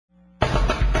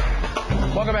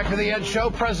Welcome back to the Ed Show.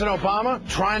 President Obama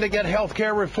trying to get health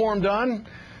care reform done.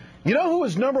 You know who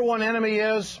his number one enemy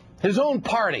is? His own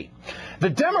party.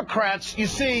 The Democrats, you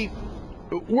see,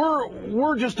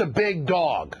 we're just a big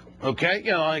dog, okay?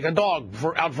 You know, like a dog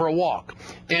out for a walk.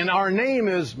 And our name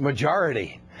is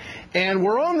Majority. And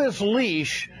we're on this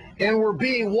leash, and we're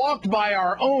being walked by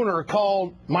our owner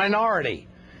called Minority.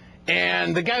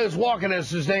 And the guy who's walking us,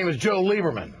 his name is Joe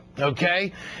Lieberman.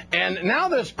 Okay, and now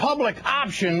this public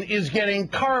option is getting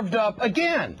carved up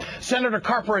again. Senator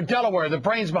Carper of Delaware, the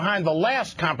brains behind the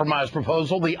last compromise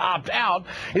proposal, the opt-out,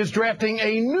 is drafting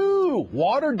a new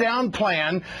watered-down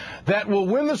plan that will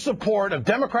win the support of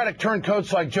Democratic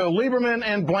turncoats like Joe Lieberman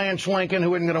and Blanche Lincoln,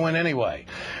 who isn't going to win anyway.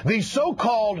 The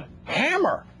so-called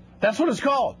hammer, that's what it's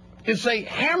called. It's a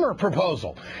hammer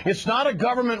proposal. It's not a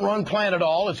government-run plan at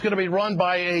all. It's going to be run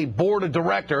by a board of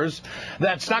directors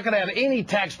that's not going to have any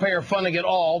taxpayer funding at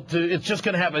all. It's just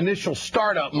going to have initial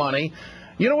startup money.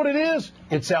 You know what it is?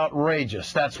 It's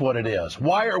outrageous. That's what it is.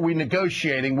 Why are we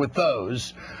negotiating with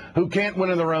those who can't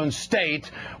win in their own state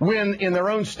when in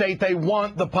their own state they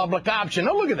want the public option?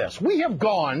 Now, look at this. We have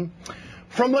gone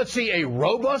from, let's see, a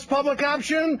robust public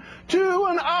option to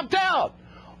an opt-out.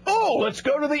 Oh, let's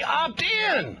go to the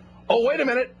opt-in. Oh, wait a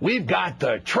minute, we've got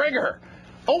the trigger.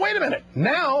 Oh, wait a minute,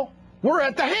 now we're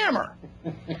at the hammer.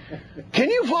 Can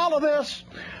you follow this?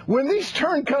 When these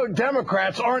turncoat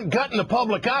Democrats aren't gutting the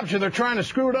public option, they're trying to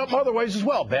screw it up in other ways as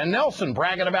well. Ben Nelson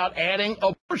bragging about adding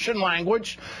abortion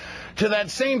language to that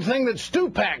same thing that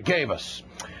Stupak gave us.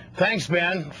 Thanks,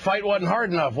 Ben. Fight wasn't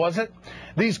hard enough, was it?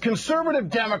 These conservative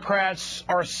Democrats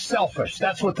are selfish.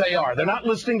 That's what they are. They're not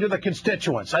listening to the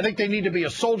constituents. I think they need to be a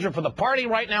soldier for the party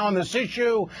right now on this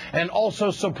issue and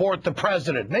also support the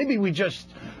president. Maybe we just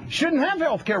shouldn't have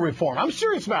health care reform. I'm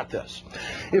serious about this.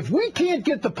 If we can't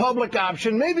get the public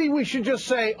option, maybe we should just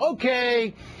say,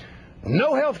 okay,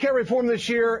 no health care reform this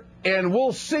year, and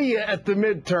we'll see you at the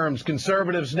midterms,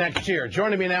 conservatives, next year.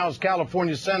 Joining me now is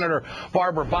California Senator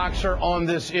Barbara Boxer on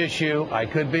this issue. I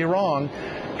could be wrong.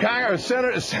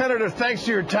 Senator, thanks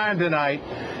for your time tonight.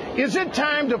 Is it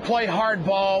time to play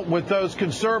hardball with those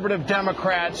conservative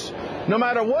Democrats? No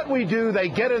matter what we do, they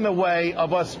get in the way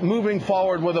of us moving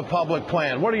forward with a public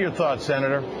plan. What are your thoughts,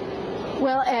 Senator?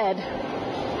 Well, Ed,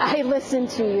 I listened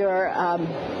to your,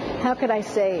 how could I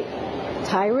say,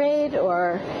 tirade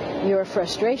or your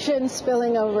frustration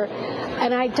spilling over,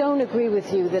 and I don't agree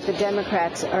with you that the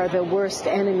Democrats are the worst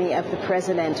enemy of the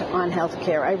president on health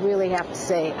care. I really have to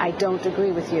say I don't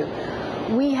agree with you.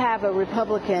 We have a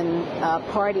Republican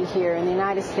party here in the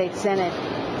United States Senate.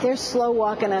 They're slow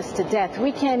walking us to death.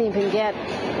 We can't even get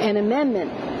an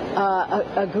amendment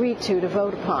agreed to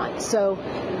vote upon. So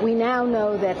we now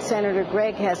know that Senator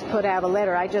Gregg has put out a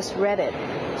letter, I just read it,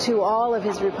 to all of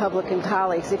his Republican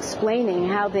colleagues explaining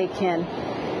how they can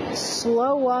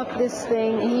slow walk this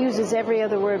thing. He uses every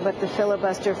other word but the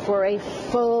filibuster for a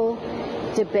full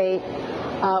debate,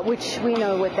 which we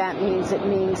know what that means. It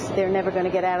means they're never going to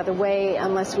get out of the way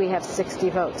unless we have 60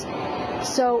 votes.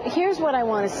 So here's what I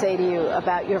want to say to you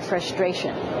about your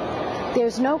frustration.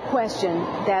 There's no question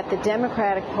that the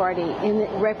Democratic Party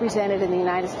represented in the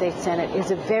United States Senate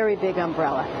is a very big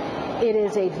umbrella. It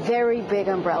is a very big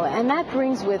umbrella, and that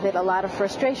brings with it a lot of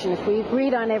frustration. If we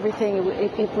agreed on everything,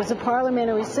 it was a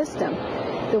parliamentary system,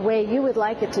 the way you would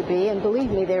like it to be, and believe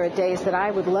me, there are days that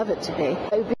I would love it to be.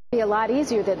 It would be a lot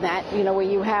easier than that, you know, where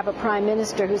you have a prime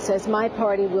minister who says, my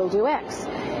party will do X.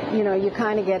 You know, you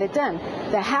kind of get it done.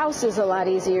 The House is a lot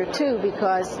easier, too,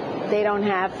 because they don't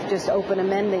have just open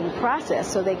amending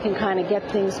process, so they can kind of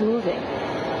get things moving.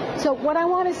 So what I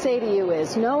want to say to you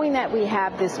is, knowing that we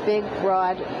have this big,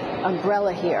 broad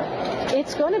umbrella here,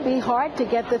 it's going to be hard to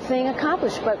get the thing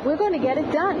accomplished, but we're going to get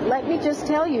it done. Let me just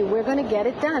tell you, we're going to get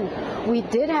it done. We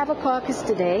did have a caucus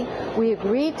today. We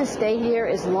agreed to stay here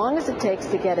as long as it takes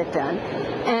to get it done.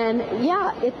 And,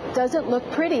 yeah, it doesn't look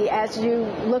pretty as you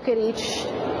look at each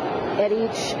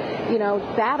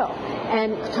battle.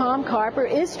 And Tom Carper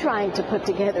is trying to put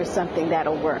together something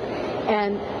that'll work.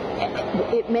 And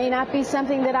it may not be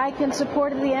something that I can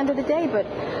support at the end of the day, but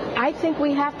I think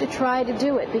we have to try to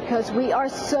do it because we are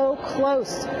so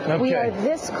close. Okay. We are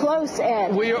this close, Ed,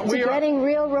 to getting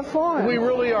real reform. We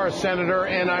really are, Senator,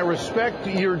 and I respect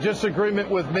your disagreement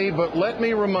with me, but let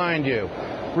me remind you,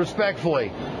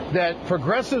 respectfully, that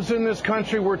progressives in this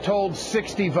country were told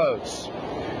 60 votes.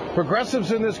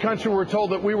 Progressives in this country were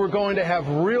told that we were going to have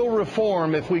real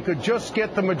reform if we could just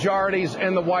get the majorities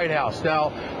in the White House.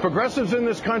 Now, progressives in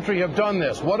this country have done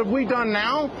this. What have we done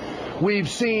now? We've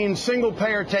seen single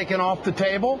payer taken off the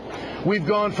table. We've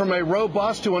gone from a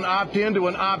robust to an opt-in to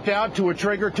an opt-out to a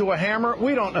trigger to a hammer.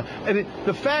 We don't know.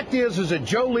 The fact is that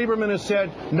Joe Lieberman has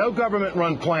said no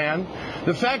government-run plan.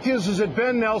 The fact is that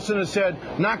Ben Nelson has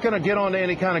said not going to get onto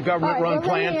any kind of government-run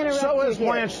plan. So is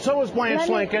Blanche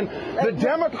Lincoln. The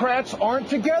Democrats aren't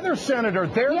together, Senator.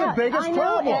 They're the biggest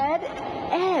problem.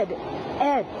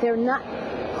 Ed, they're not.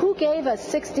 Who gave us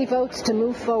 60 votes to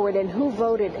move forward, and who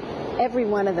voted every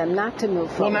one of them not to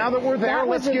move forward? Well, now that we're there,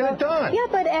 let's get it done. Yeah,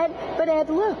 but Ed,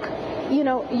 look,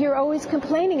 you're always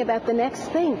complaining about the next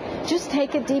thing. Just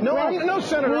take a deep breath. No,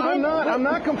 Senator, I'm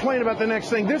not complaining about the next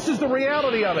thing. This is the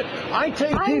reality of it. I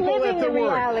take people at their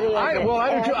word.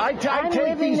 I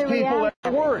take these people at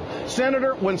their word.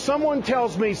 Senator, when someone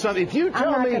tells me something, if you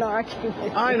tell me, I'm not going to argue with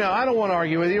you. I know, I don't want to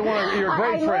argue with you. You're a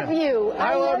great friend. I love you.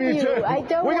 I love you too. I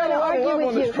don't want to argue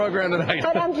with you. Program tonight.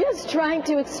 But I'm just trying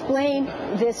to explain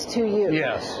this to you.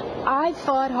 Yes. I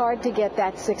fought hard to get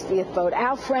that 60th vote.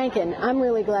 Al Franken, I'm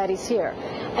really glad he's here.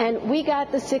 And we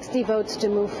got the 60 votes to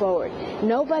move forward.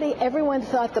 Everyone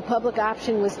thought the public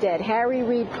option was dead. Harry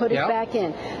Reid put it back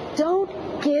in.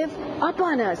 Don't give up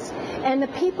on us. And the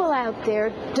people out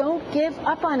there, don't give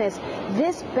up on us.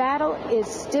 This battle is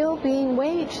still being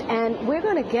waged, and we're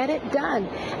going to get it done.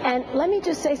 And let me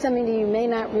just say something that you may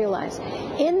not realize.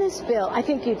 In this bill, I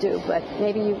think you do, but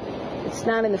maybe it's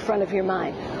not in the front of your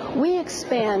mind. We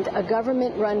expand a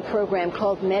government-run program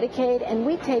called Medicaid, and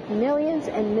we take millions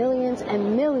and millions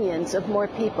and millions of more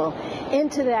people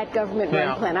into that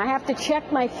government-run plan. I have to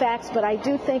check my facts, but I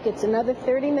do think it's another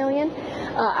 30 million.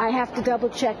 I have to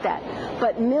double-check that.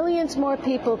 But millions more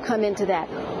people come into that.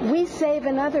 We save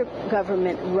another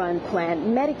government-run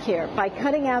plan, Medicare, by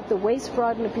cutting out the waste,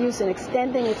 fraud, and abuse and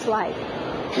extending its life.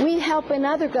 We help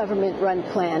another government-run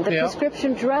plan, the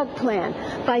prescription drug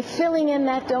plan, by filling in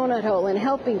that donut hole and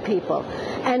helping people.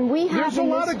 And we have There's a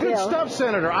lot of good stuff,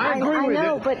 Senator. I agree with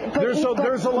you. But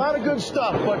there's a lot of good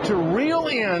stuff. But to reel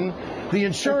in the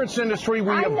insurance industry,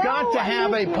 we have got to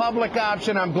have a public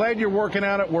option. I'm glad you're working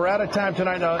on it. We're out of time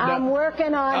tonight. I'm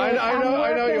working on it. I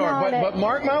know you are. But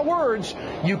mark my words,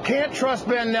 you can't trust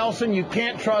Ben Nelson. You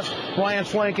can't trust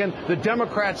Blanche Lincoln. The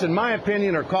Democrats, in my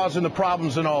opinion, are causing the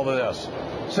problems in all of this.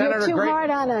 Senator, you're too hard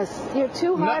on us. You're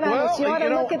too hard on us. You ought to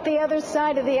look at the other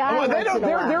side of the aisle.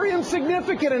 They're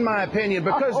insignificant, in my opinion,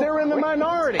 because they're in the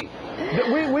minority.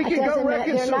 We can go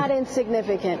reconcile. They're not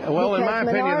insignificant. Well, in my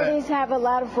opinion, minorities have a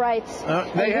lot of rights.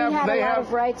 They have a lot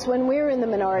of rights when we're in the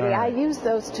minority. Right. I use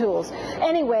those tools.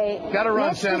 Anyway, got to run,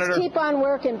 let's Senator. Just keep on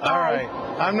working. Bye. All right.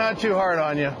 I'm not too hard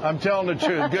on you. I'm telling the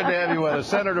truth. Good to have you with us.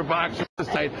 Senator Boxer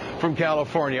from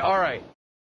California. All right.